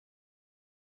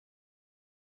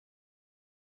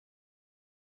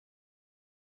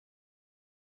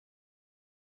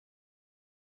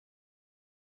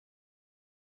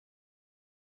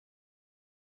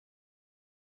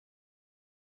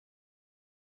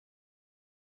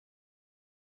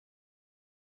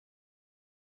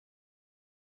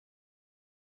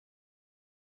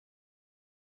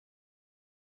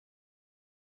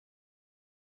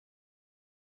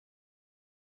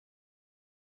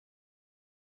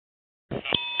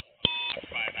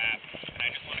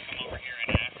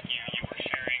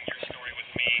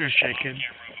You're shaking.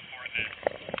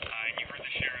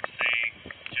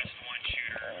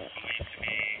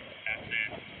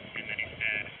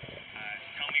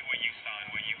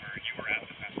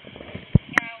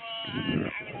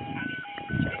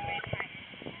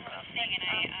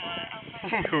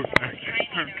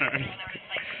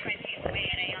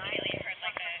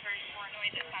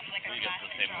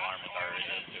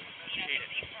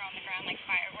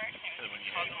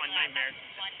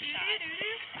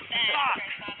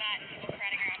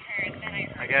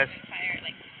 I guess.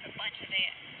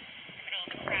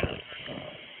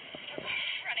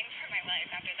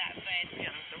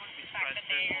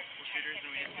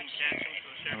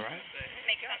 Alright.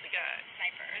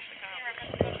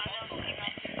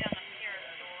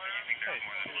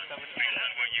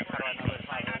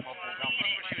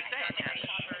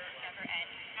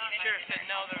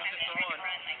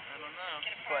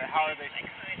 But how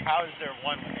is there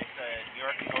one when they said New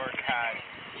York had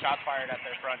shots fired at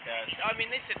their front desk? I mean,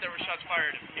 they said there were shots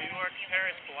fired in New York,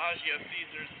 Paris, Bellagio,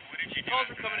 Caesars. Calls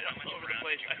were coming all over the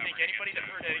place. I think anybody that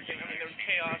heard anything, I mean, there was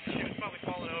chaos. She was probably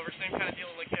falling over. Same kind of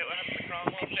deal like what happened to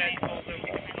Cromwell. Dead, falls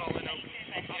over, falling over.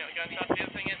 Gunshots. The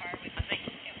other thing is, I think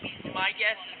my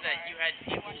guess is that you had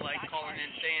people like calling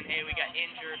in saying, hey, we got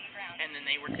injured, and then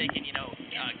they were taking,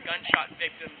 gunshot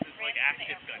victims as like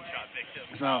active gunshot victims.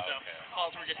 No. So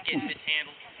calls were just getting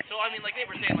mishandled. So I mean, like they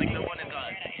were saying, like the one at the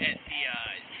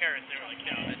Paris, they were like,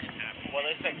 no, that didn't happen. Well,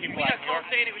 they said people We like got New York.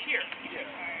 calls saying it was here.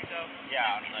 So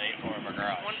Yeah, on the 8th floor of our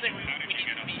garage. one thing we need to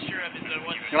be sure of is there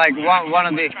wasn't Like one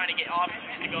of the. trying to get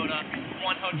officers to go to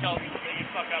one hotel and then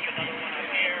fuck up another one up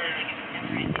here.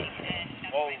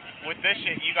 Well, with this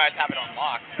shit, you guys have it on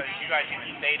lock because you guys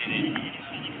even stated it.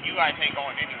 You guys ain't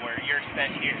going anywhere. You're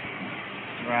set here.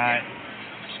 Right.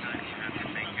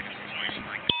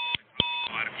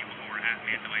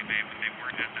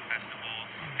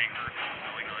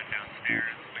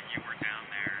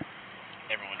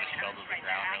 Everyone just fell to the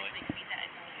ground, really.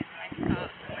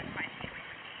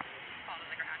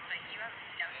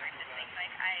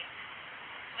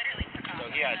 So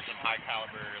he had some high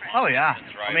caliber. Oh yeah.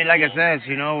 I mean, like I said,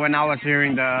 when I was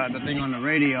hearing the thing on the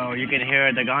radio, you can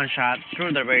hear the gunshot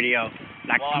through the radio.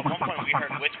 Like. Well, at one point we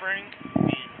heard whispering.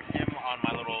 Me and him on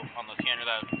the scanner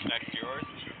that was next to yours,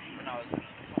 and I was like,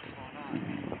 what's going on?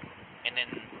 And then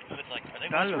it was like, are they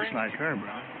That whispering? looks like her,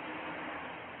 bro.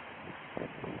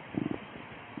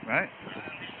 Right?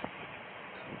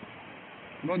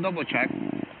 Go double check.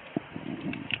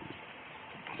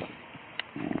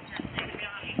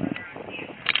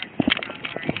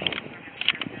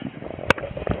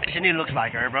 She looks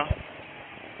like her, bro.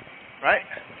 Right?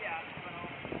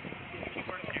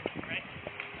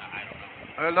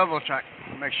 I'll double check.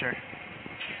 Make sure.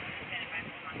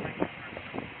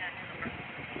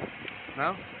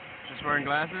 No? Just wearing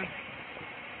glasses?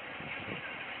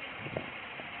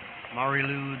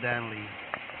 Marilu Danley.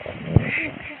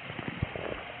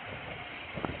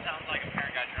 Sounds like a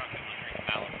parent got drunk and was drinking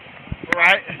Malibu.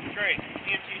 Right? Great.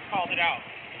 EMT's called it out.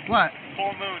 What?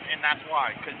 Full moon, and that's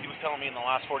why. Because he was telling me in the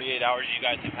last 48 hours you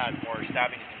guys have had more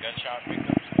stabbings and gunshot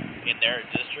victims in their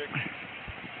district.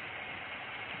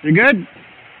 You good?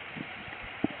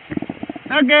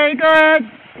 Okay, go ahead.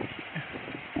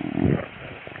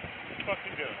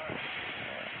 Fucking good.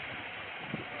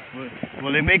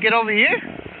 Will it make it over here?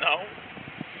 No.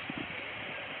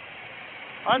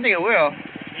 I don't think it will.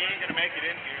 He ain't gonna make it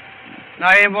in here. No,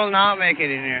 it will not make it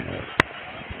in here.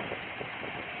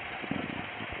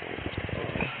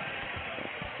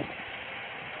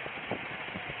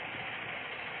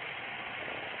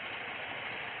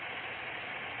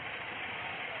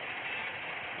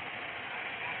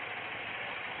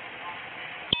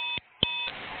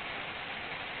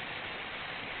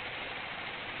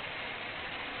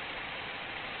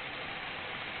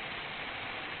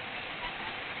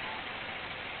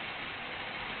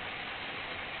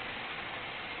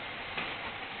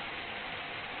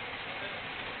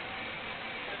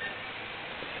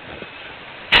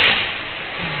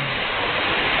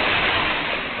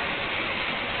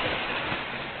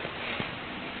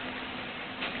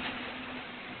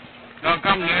 Don't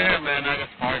come near it, man. I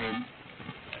just farted.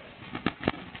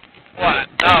 What?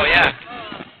 Oh, yeah.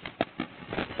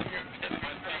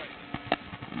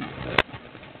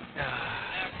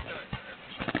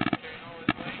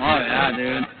 Oh, yeah,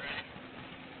 dude.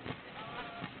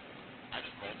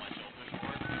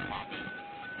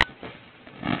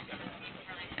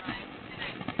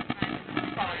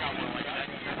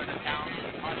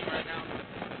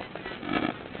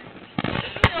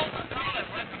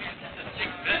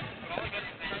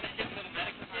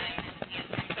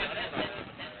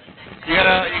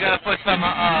 You gotta put some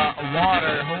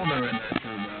water holder in there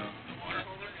too, bro.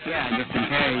 Yeah, just in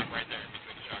case. Right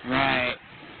there. Right.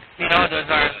 You know, those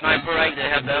are sniper, right? They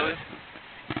have those.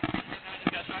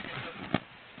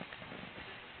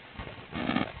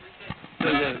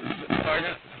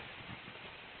 Sergeant?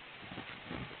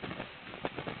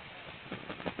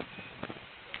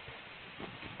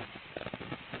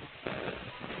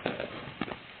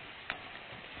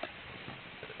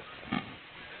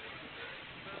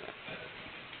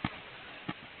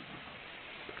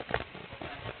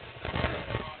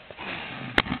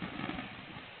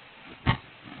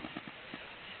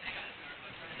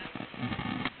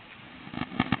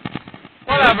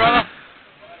 What up, brother?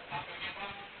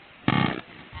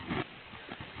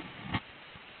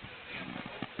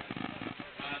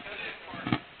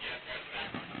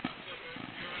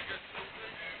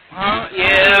 Huh?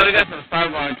 Yeah, we got some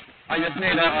Starbucks. I just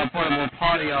need a portable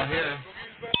potty out here.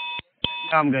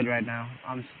 I'm good right now.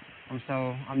 I'm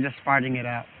just farting it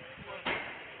out.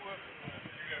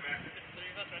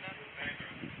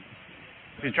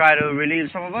 You try to relieve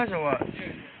some of us or what?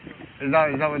 Is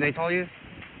that what they told you?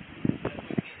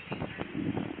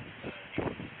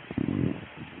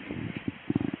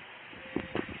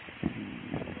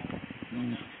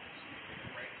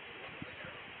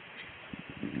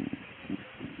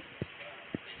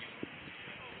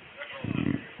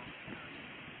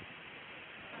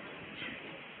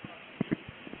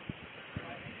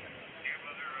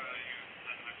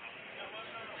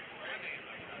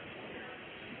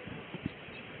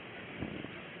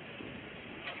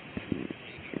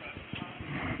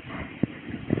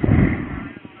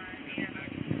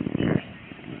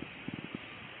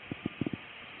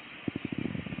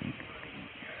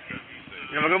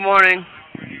 Have a good morning.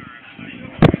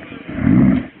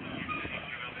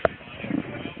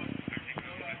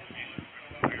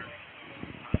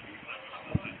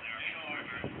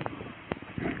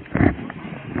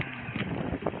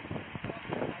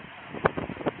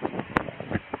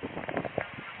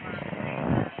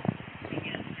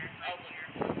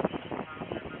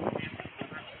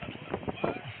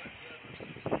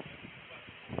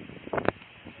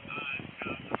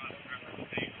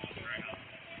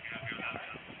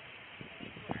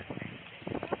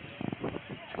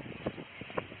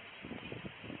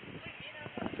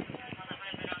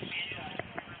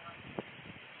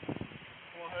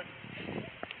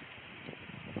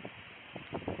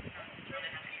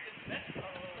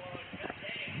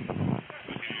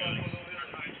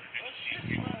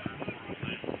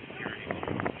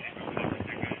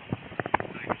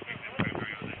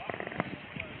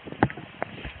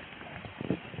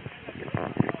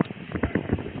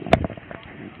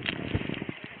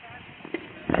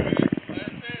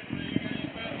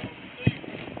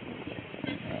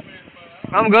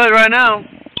 I'm good right now.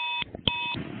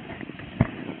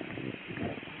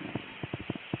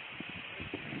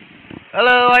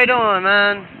 Hello, how you doing,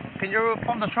 man? Can you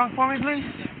pump the trunk for me, please?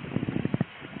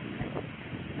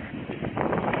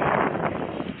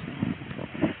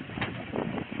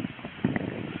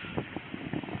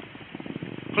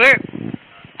 Clear.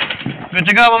 Good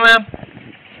to go, my man.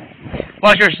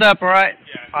 Watch your step, alright?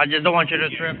 Yeah. I just don't want you to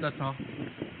trip, that's all.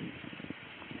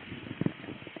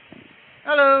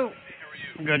 Hello. Hey, how are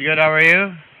you? Good, how are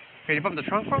you? Can you pump the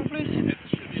trunk for me, please? It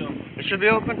should be open. It should be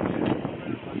open?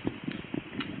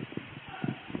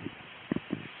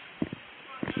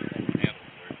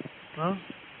 Huh?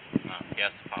 He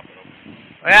has to pop it open.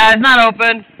 Yeah, it's not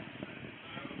open.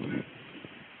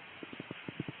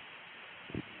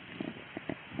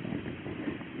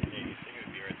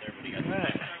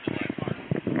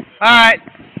 Alright.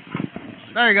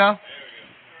 There you go.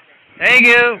 Thank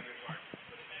you.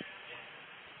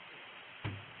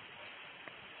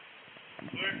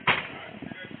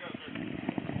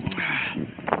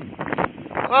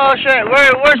 Oh shit,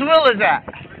 where's Will is at?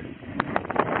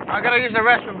 I gotta use the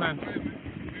restroom then.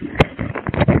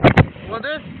 What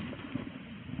this?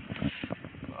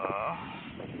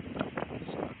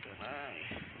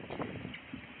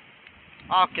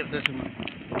 I'll give this one.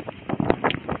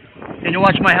 Can you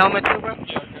watch my helmet too, bro?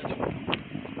 Yeah.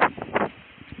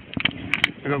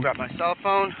 I'm gonna go grab my cell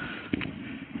phone.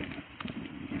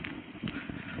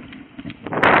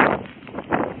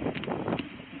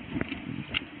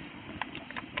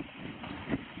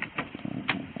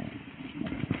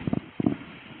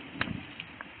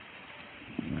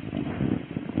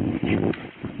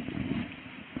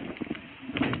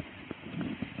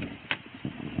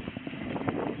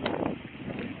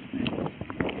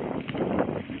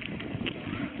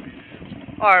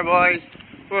 Alright, boys.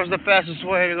 Where's the fastest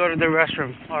way to go to the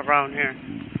restroom around here?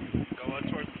 Go on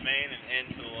towards the main and in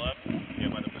to the left. Yeah,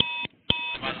 by the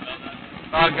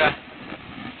Okay.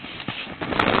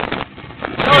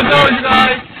 Go,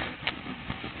 guys!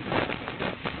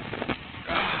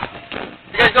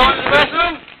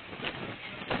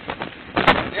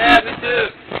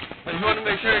 just want to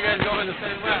make sure you guys go in the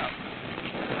same route.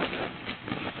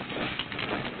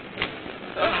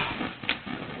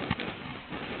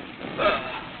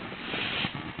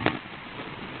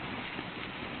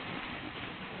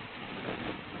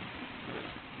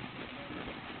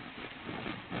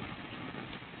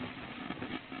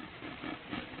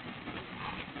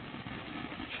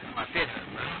 My feet hurt,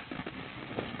 bro.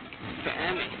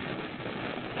 Sammy.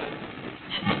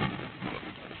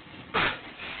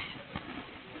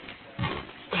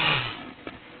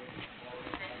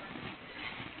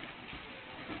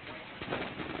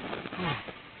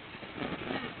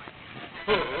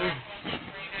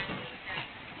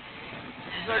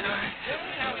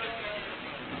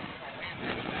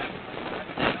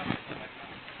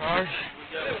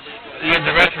 You in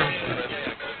the restroom.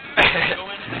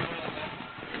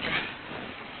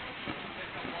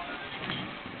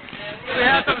 We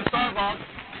have some Starbucks.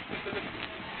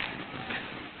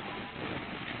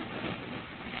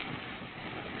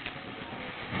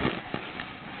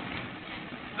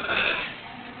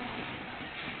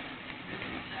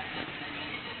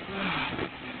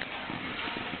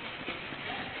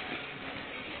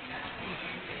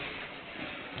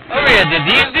 Oh yeah, the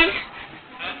D&D?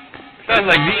 Sounds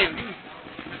like D&D.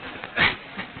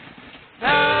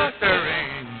 Dr.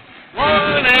 Rain,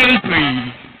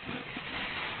 183.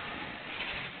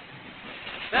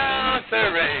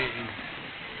 Dr. Rain.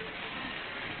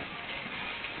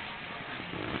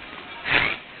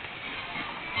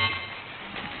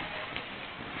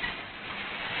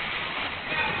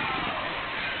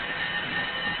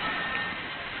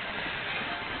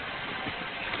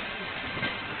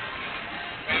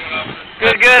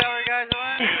 Good, good. How are you guys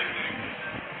doing?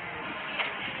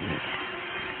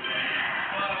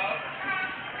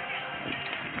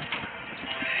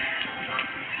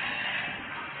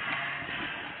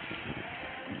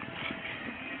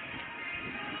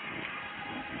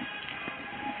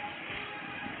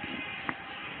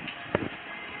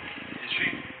 Is she?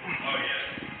 Oh,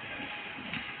 yeah.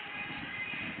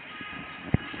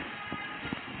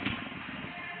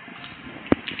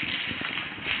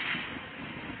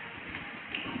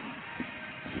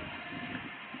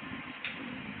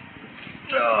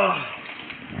 Oh.